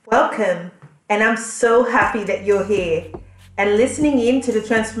Welcome, and I'm so happy that you're here and listening in to the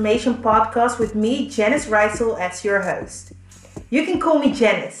Transformation Podcast with me, Janice Reisel, as your host. You can call me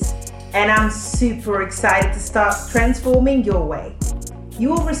Janice, and I'm super excited to start transforming your way. You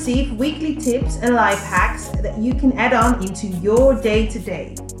will receive weekly tips and life hacks that you can add on into your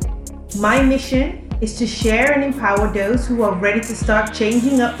day-to-day. My mission is to share and empower those who are ready to start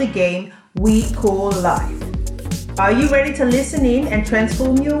changing up the game we call life. Are you ready to listen in and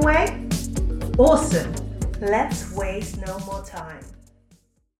transform your way? Awesome. Let's waste no more time.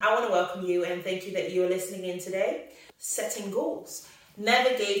 I want to welcome you and thank you that you are listening in today. Setting goals.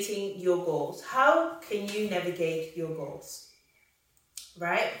 Navigating your goals. How can you navigate your goals?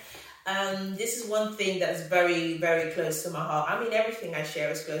 Right? This is one thing that's very, very close to my heart. I mean, everything I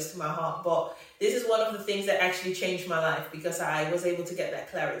share is close to my heart, but this is one of the things that actually changed my life because I was able to get that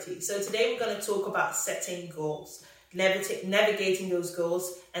clarity. So today we're going to talk about setting goals, navigating those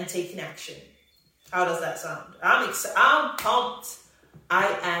goals and taking action. How does that sound? I'm pumped.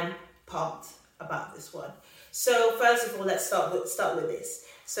 I am pumped about this one. So first of all, let's start with this.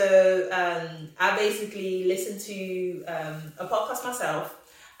 So I basically listened to a podcast myself,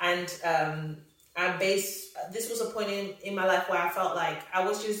 and this was a point in my life where I felt like I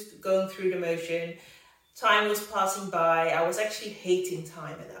was just going through the motion. Time was passing by. I was actually hating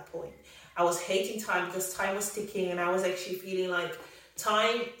time at that point. I was hating time because time was ticking, and I was actually feeling like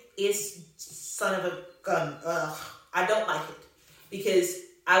time is son of a gun. Ugh, I don't like it because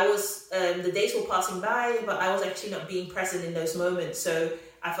I was the days were passing by, but I was actually not being present in those moments. So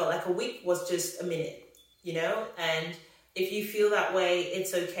I felt like a week was just a minute, and if you feel that way,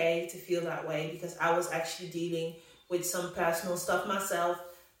 it's okay to feel that way because I was actually dealing with some personal stuff myself.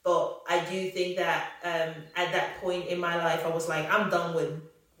 But I do think that at that point in my life, I was like, I'm done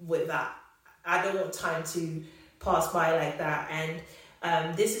with that. I don't want time to pass by like that.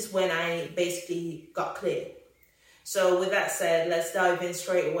 And this is when I basically got clear. So with that said, let's dive in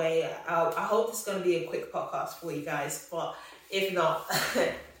straight away. I hope it's going to be a quick podcast for you guys. But if not,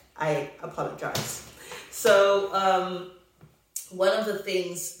 I apologize. So one of the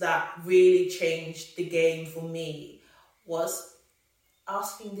things that really changed the game for me was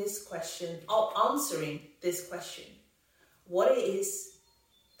asking this question, or answering this question. What it is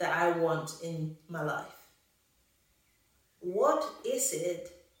that I want in my life? What is it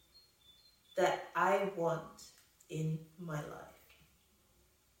that I want in my life?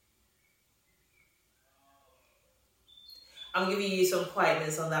 I'm giving you some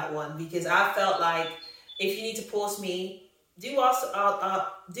quietness on that one because I felt like if you need to pause me, do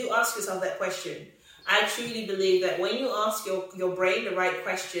ask yourself that question. I truly believe that when you ask your brain the right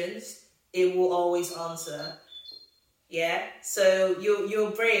questions, it will always answer. Yeah. So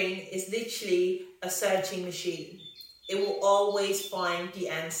your brain is literally a searching machine. It will always find the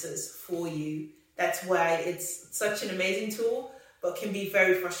answers for you. That's why it's such an amazing tool, but can be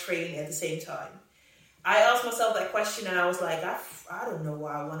very frustrating at the same time. I asked myself that question and I was like, I don't know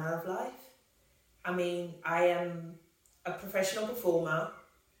what I want out of life. I mean, I am a professional performer.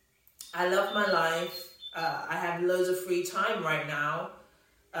 I love my life. I have loads of free time right now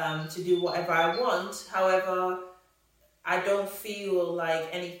to do whatever I want. However, I don't feel like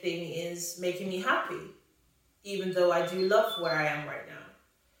anything is making me happy, even though I do love where I am right now.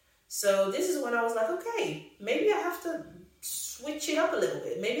 So this is when I was like, okay, maybe I have to switch it up a little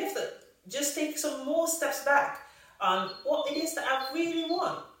bit. Maybe I have to just take some more steps back on what it is that I really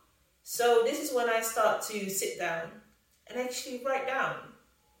want. So this is when I start to sit down and actually write down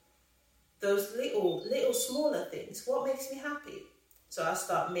those little smaller things. What makes me happy? So I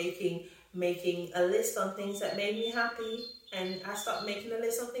start making a list on things that made me happy, and I start making a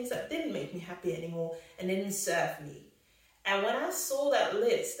list on things that didn't make me happy anymore and didn't serve me. And when I saw that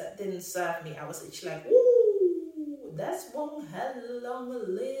list that didn't serve me, I was literally like, ooh, that's one hell long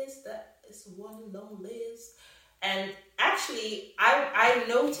list. That is one long list. And actually, I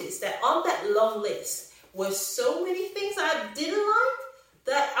noticed that on that long list were so many things I didn't like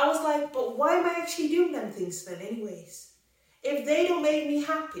that I was like, but why am I actually doing them things then anyways? If they don't make me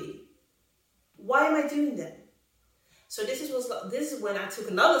happy, why am I doing them? So this is when I took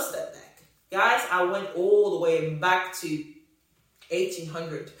another step back. Guys, I went all the way back to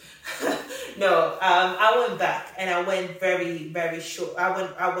 1800. No, I went back and I went very, very short. I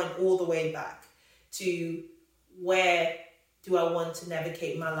went all the way back to where do I want to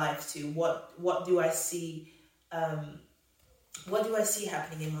navigate my life to? What do I see? What do I see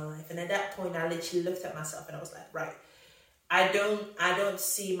happening in my life? And at that point, I literally looked at myself and I was like, right, I don't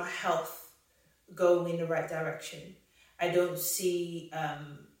see my health going in the right direction. I don't see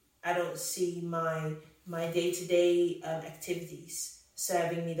my day-to-day activities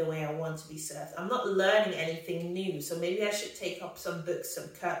serving me the way I want to be served. I'm not learning anything new. So maybe I should take up some books, some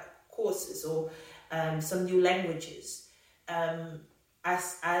courses, or some new languages. I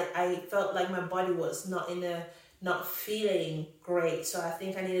felt like my body was not feeling great. So I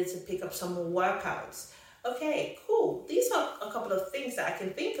think I needed to pick up some more workouts. Okay, cool. These are a couple of things that I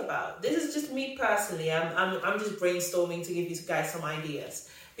can think about. This is just me personally. I'm just brainstorming to give you guys some ideas.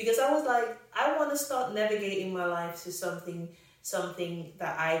 Because I was like, I want to start navigating my life to something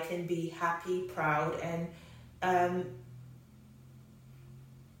that I can be happy, proud, and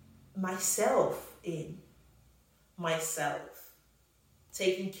myself,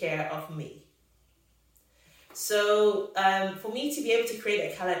 taking care of me. So for me to be able to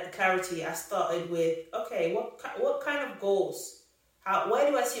create a clarity, I started with, okay, what kind of goals? Where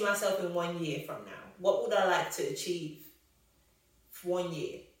do I see myself in 1 year from now? What would I like to achieve for 1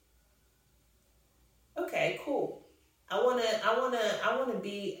 year? Okay, cool. I wanna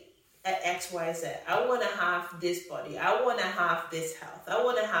be at XYZ. I wanna have this body. I wanna have this health. I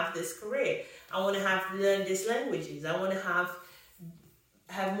wanna have this career. I wanna learn these languages. I wanna have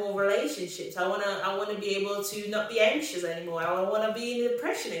more relationships. I wanna be able to not be anxious anymore. I don't wanna be in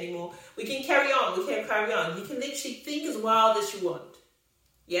depression anymore. We can carry on. You can literally think as wild as you want.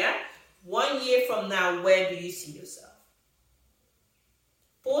 Yeah? 1 year from now, where do you see yourself?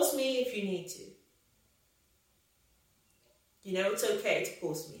 Pause me if you need to. You know, it's okay to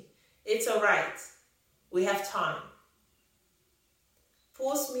pause me. It's all right. We have time.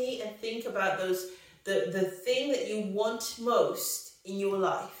 Pause me and think about the thing that you want most in your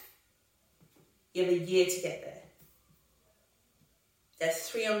life. You have a year to get there. That's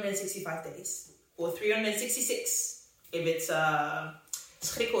 365 days. Or 366 if it's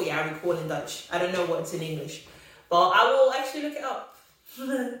schrikkeljaar we call in Dutch. I don't know what it's in English. But I will actually look it up.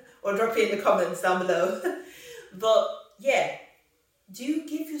 Or drop it in the comments down below. But yeah, do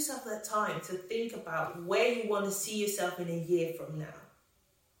give yourself that time to think about where you want to see yourself in a year from now.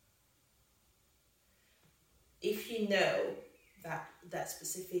 If you know that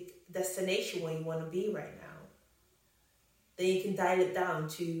specific destination where you want to be right now, then you can dial it down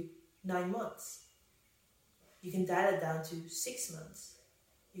to 9 months. You can dial it down to 6 months.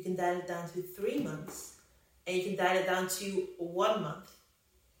 You can dial it down to 3 months. And you can dial it down to 1 month.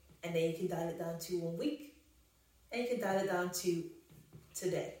 And then you can dial it down to 1 week. And you can dial it down to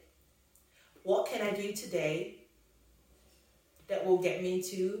today. What can I do today that will get me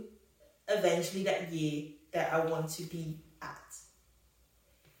to eventually that year that I want to be at?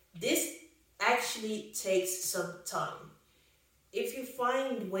 This actually takes some time. If you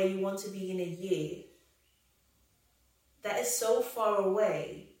find where you want to be in a year that is so far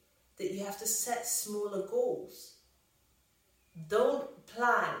away that you have to set smaller goals, don't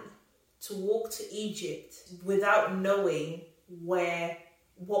plan to walk to Egypt without knowing what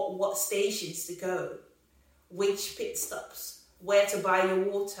stations to go, which pit stops, where to buy your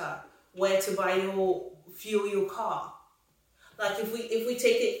water, where to buy fuel your car. Like if we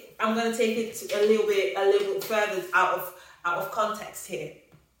take it, I'm gonna take it a little bit further out of context here.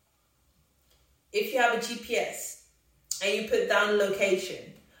 If you have a GPS and you put down a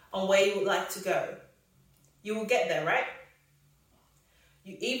location on where you would like to go, you will get there, right?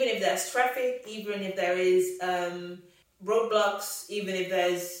 Even if there's traffic, even if there is roadblocks, even if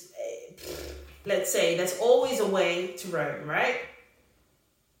there's, let's say, there's always a way to Rome, right?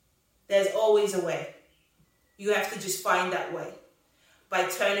 There's always a way. You have to just find that way by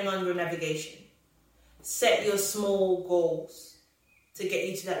turning on your navigation. Set your small goals to get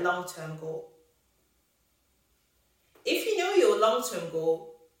you to that long-term goal. If you know your long-term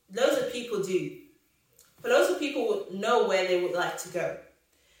goal, loads of people do. But loads of people would know where they would like to go.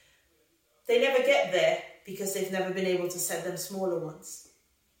 They never get there because they've never been able to set them smaller ones.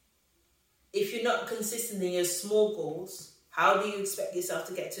 If you're not consistent in your small goals, how do you expect yourself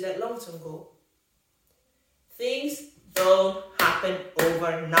to get to that long-term goal? Things don't happen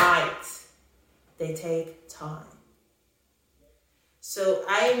overnight. They take time. So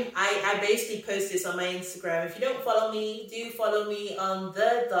I basically post this on my Instagram. If you don't follow me, do follow me on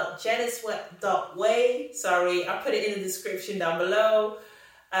the.jenniswet.way. Sorry, I put it in the description down below.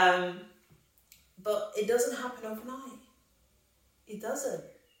 But it doesn't happen overnight. It doesn't.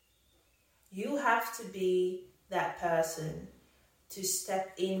 You have to be that person to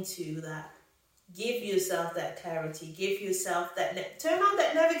step into that. Give yourself that clarity. Give yourself that... Turn on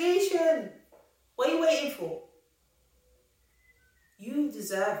that navigation. What are you waiting for? You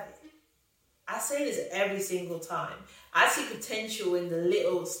deserve it. I say this every single time. I see potential in the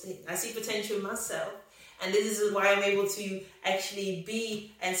little thing. I see potential in myself. And this is why I'm able to actually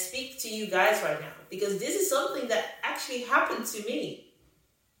be and speak to you guys right now. Because this is something that actually happened to me.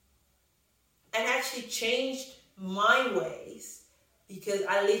 and actually changed my ways because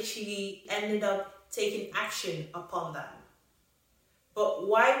I literally ended up taking action upon that. But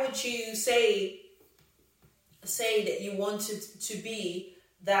why would you say that you wanted to be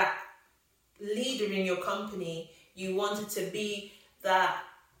that leader in your company? You wanted to be that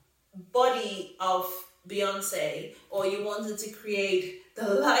body of Beyonce, or you wanted to create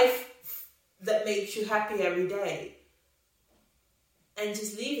the life that makes you happy every day, and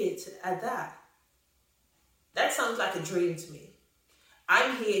just leave it at that? That sounds like a dream to me.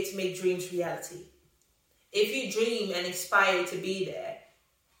 I'm here to make dreams reality. If you dream and aspire to be there,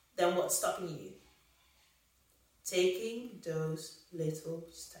 then what's stopping you? Taking those little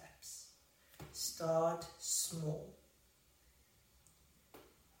steps. Start small.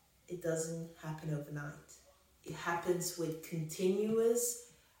 It doesn't happen overnight. It happens with continuous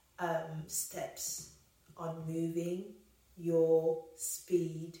steps on moving your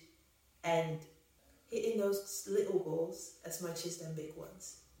speed and hitting those little goals as much as them big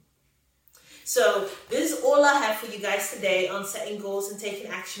ones. So this is all I have for you guys today on setting goals and taking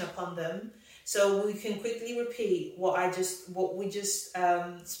action upon them. So we can quickly repeat what we just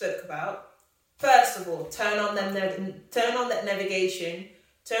spoke about. First of all, turn on that navigation,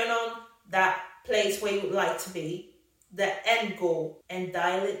 turn on that place where you would like to be, the end goal, and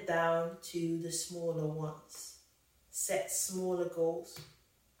dial it down to the smaller ones. Set smaller goals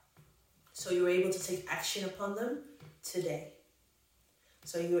so you're able to take action upon them today.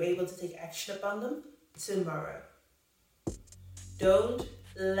 So you're able to take action upon them tomorrow. Don't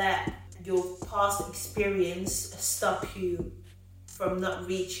let your past experience stop you from not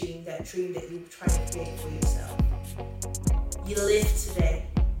reaching that dream that you're trying to create for yourself. You live today.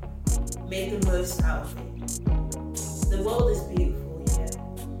 Make the most out of it. The world is beautiful, yeah.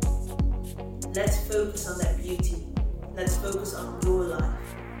 Let's focus on that beauty. Let's focus on your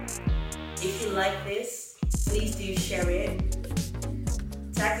life. If you like this, please do share it.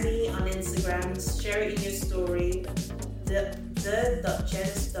 Tag me on Instagram, share it in your story,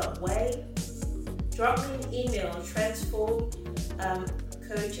 the.janice.way. Drop me an email,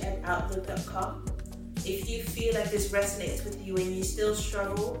 transformcoach@outlook.com. If you feel like this resonates with you and you still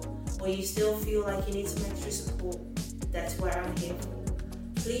struggle, or you still feel like you need some extra support, that's where I'm here for.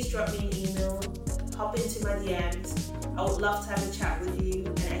 Please drop me an email, hop into my DMs. I would love to have a chat with you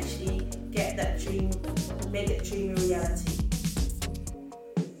and actually get that dream, make that dream a reality,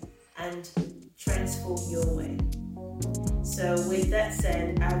 and transform your way. So with that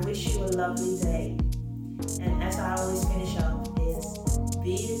said, I wish you a lovely day. And as I always finish up is,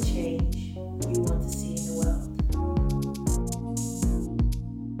 be the change you want to see